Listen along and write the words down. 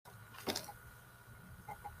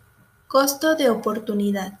Costo de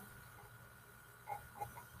oportunidad.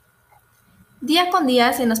 Día con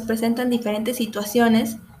día se nos presentan diferentes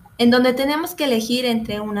situaciones en donde tenemos que elegir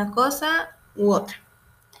entre una cosa u otra.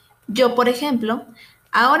 Yo, por ejemplo,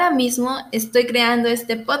 ahora mismo estoy creando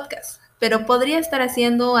este podcast, pero podría estar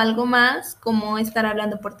haciendo algo más como estar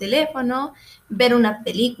hablando por teléfono, ver una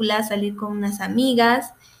película, salir con unas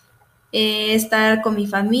amigas, estar con mi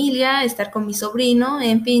familia, estar con mi sobrino,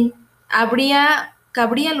 en fin,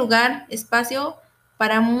 cabría lugar, espacio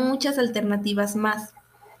para muchas alternativas más.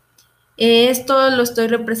 Esto lo estoy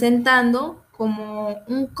representando como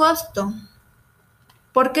un costo.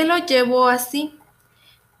 ¿Por qué lo llevo así?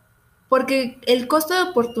 Porque el costo de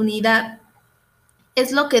oportunidad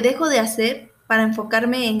es lo que dejo de hacer para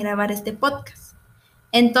enfocarme en grabar este podcast.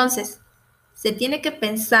 Entonces, se tiene que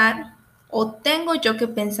pensar, o tengo yo que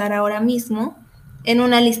pensar ahora mismo, en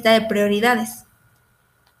una lista de prioridades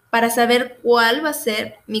para saber cuál va a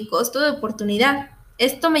ser mi costo de oportunidad.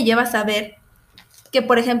 Esto me lleva a saber que,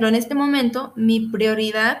 por ejemplo, en este momento mi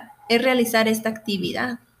prioridad es realizar esta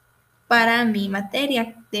actividad para mi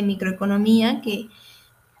materia de microeconomía, que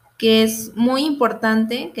es muy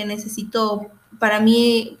importante, que necesito, para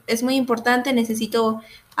mí es muy importante, necesito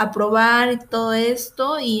aprobar todo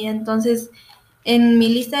esto y entonces en mi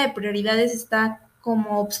lista de prioridades está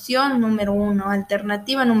como opción número 1,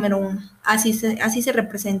 alternativa número 1, así se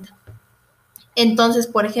representa. Entonces,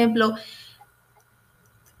 por ejemplo,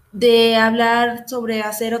 de hablar sobre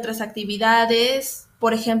hacer otras actividades,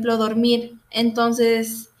 por ejemplo, dormir.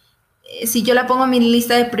 Entonces, si yo la pongo en mi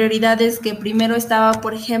lista de prioridades, que primero estaba,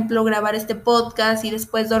 por ejemplo, grabar este podcast y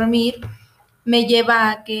después dormir, me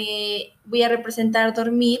lleva a que voy a representar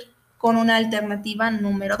dormir con una alternativa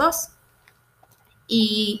número 2.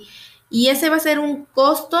 Y, y ese va a ser un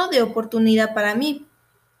costo de oportunidad para mí.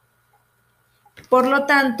 Por lo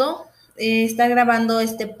tanto, estar grabando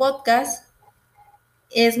este podcast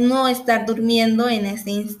es no estar durmiendo en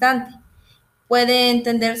ese instante. Puede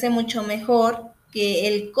entenderse mucho mejor que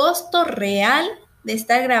el costo real de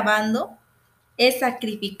estar grabando es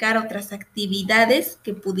sacrificar otras actividades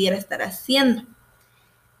que pudiera estar haciendo.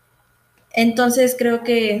 Entonces creo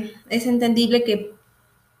que es entendible que,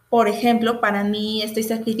 por ejemplo, para mí estoy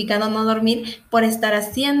sacrificando no dormir por estar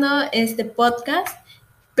haciendo este podcast,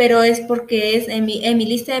 pero es porque es en mi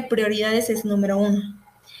lista de prioridades es número 1.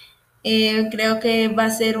 Creo que va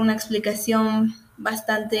a ser una explicación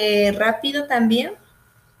bastante rápida también.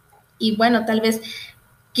 Y bueno, tal vez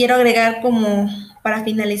quiero agregar como para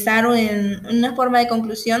finalizar o en una forma de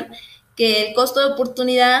conclusión que el costo de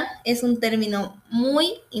oportunidad es un término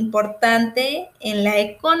muy importante en la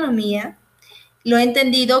economía. Lo he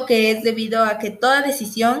entendido que es debido a que toda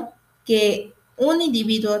decisión que un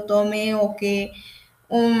individuo tome o que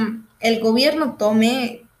el gobierno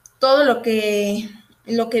tome, todo lo que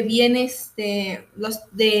viene de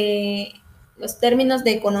los términos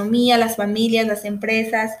de economía, las familias, las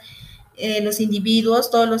empresas, los individuos,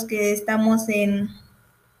 todos los que estamos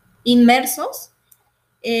inmersos.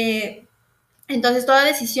 Entonces, toda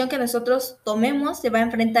decisión que nosotros tomemos se va a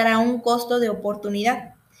enfrentar a un costo de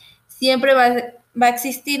oportunidad. Siempre va a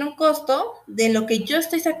existir un costo de lo que yo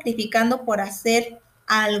estoy sacrificando por hacer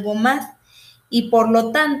algo más. Y por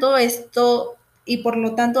lo tanto, a esto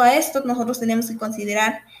nosotros tenemos que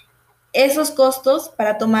considerar esos costos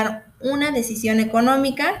para tomar una decisión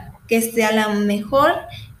económica que sea la mejor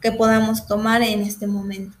que podamos tomar en este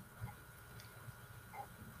momento.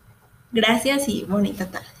 Gracias y bonita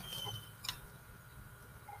tarde.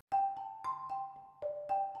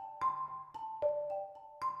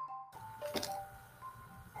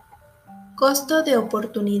 Costo de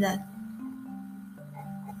oportunidad.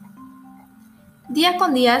 Día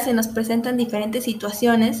con día se nos presentan diferentes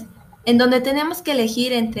situaciones en donde tenemos que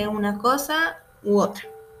elegir entre una cosa u otra.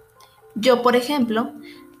 Yo, por ejemplo,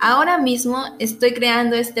 ahora mismo estoy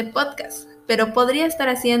creando este podcast, pero podría estar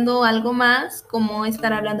haciendo algo más como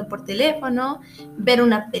estar hablando por teléfono, ver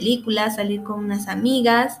una película, salir con unas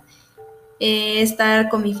amigas, estar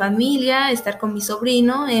con mi familia, estar con mi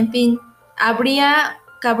sobrino, en fin,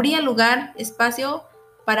 cabría lugar, espacio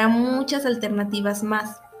para muchas alternativas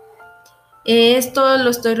más. Esto lo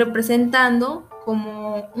estoy representando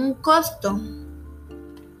como un costo.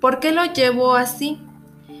 ¿Por qué lo llevo así?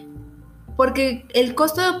 Porque el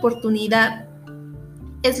costo de oportunidad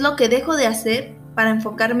es lo que dejo de hacer para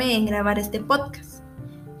enfocarme en grabar este podcast.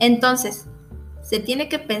 Entonces, se tiene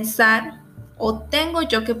que pensar, o tengo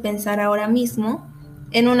yo que pensar ahora mismo,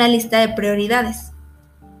 en una lista de prioridades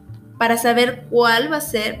para saber cuál va a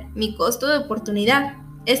ser mi costo de oportunidad.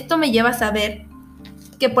 Esto me lleva a saber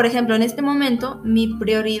que, por ejemplo, en este momento mi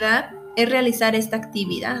prioridad es realizar esta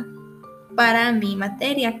actividad para mi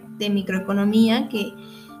materia de microeconomía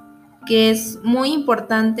que es muy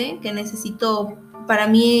importante, que necesito, para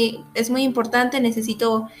mí es muy importante,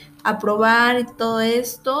 necesito aprobar todo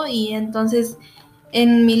esto y entonces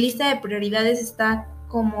en mi lista de prioridades está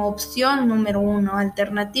como opción número 1,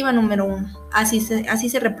 alternativa número 1, así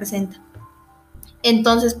se representa.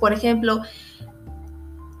 Entonces, por ejemplo,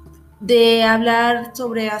 de hablar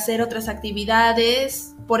sobre hacer otras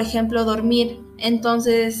actividades, por ejemplo, dormir.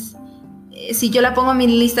 Entonces, si yo la pongo en mi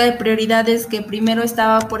lista de prioridades, que primero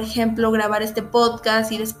estaba, por ejemplo, grabar este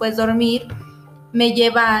podcast y después dormir, me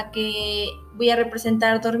lleva a que voy a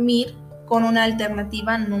representar dormir con una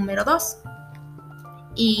alternativa número 2.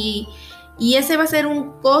 Y ese va a ser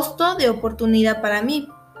un costo de oportunidad para mí.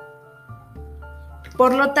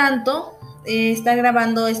 Por lo tanto, estar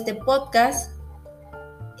grabando este podcast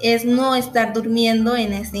es no estar durmiendo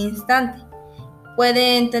en ese instante.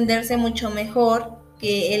 Puede entenderse mucho mejor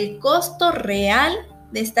que el costo real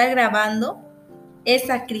de estar grabando es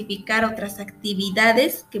sacrificar otras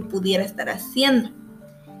actividades que pudiera estar haciendo.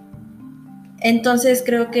 Entonces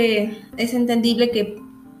creo que es entendible que,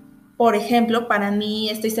 por ejemplo, para mí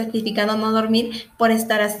estoy sacrificando no dormir por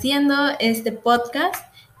estar haciendo este podcast,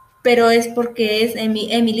 pero es porque es en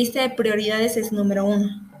mi lista de prioridades es número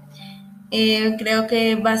 1. Creo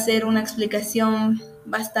que va a ser una explicación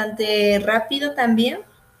bastante rápido también.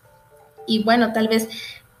 Y bueno, tal vez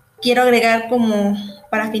quiero agregar como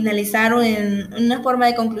para finalizar o en una forma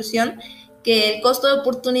de conclusión que el costo de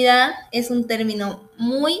oportunidad es un término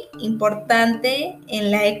muy importante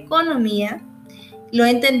en la economía. Lo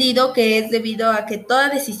he entendido que es debido a que toda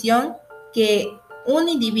decisión que un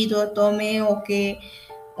individuo tome o que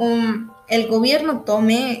el gobierno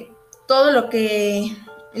tome, todo lo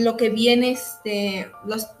que viene de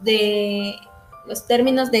los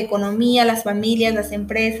términos de economía, las familias, las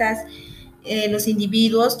empresas, los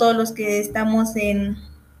individuos, todos los que estamos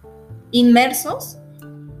inmersos.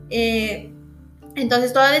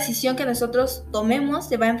 Entonces toda decisión que nosotros tomemos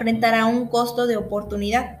se va a enfrentar a un costo de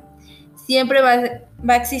oportunidad. Siempre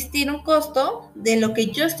va a existir un costo de lo que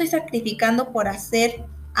yo estoy sacrificando por hacer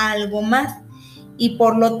algo más. Y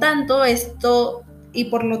por lo tanto a esto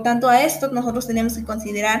nosotros tenemos que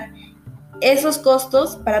considerar esos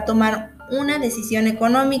costos para tomar una decisión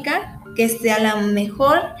económica que sea la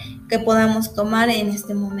mejor que podamos tomar en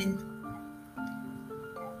este momento.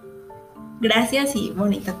 Gracias y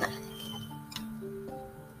bonita tarde.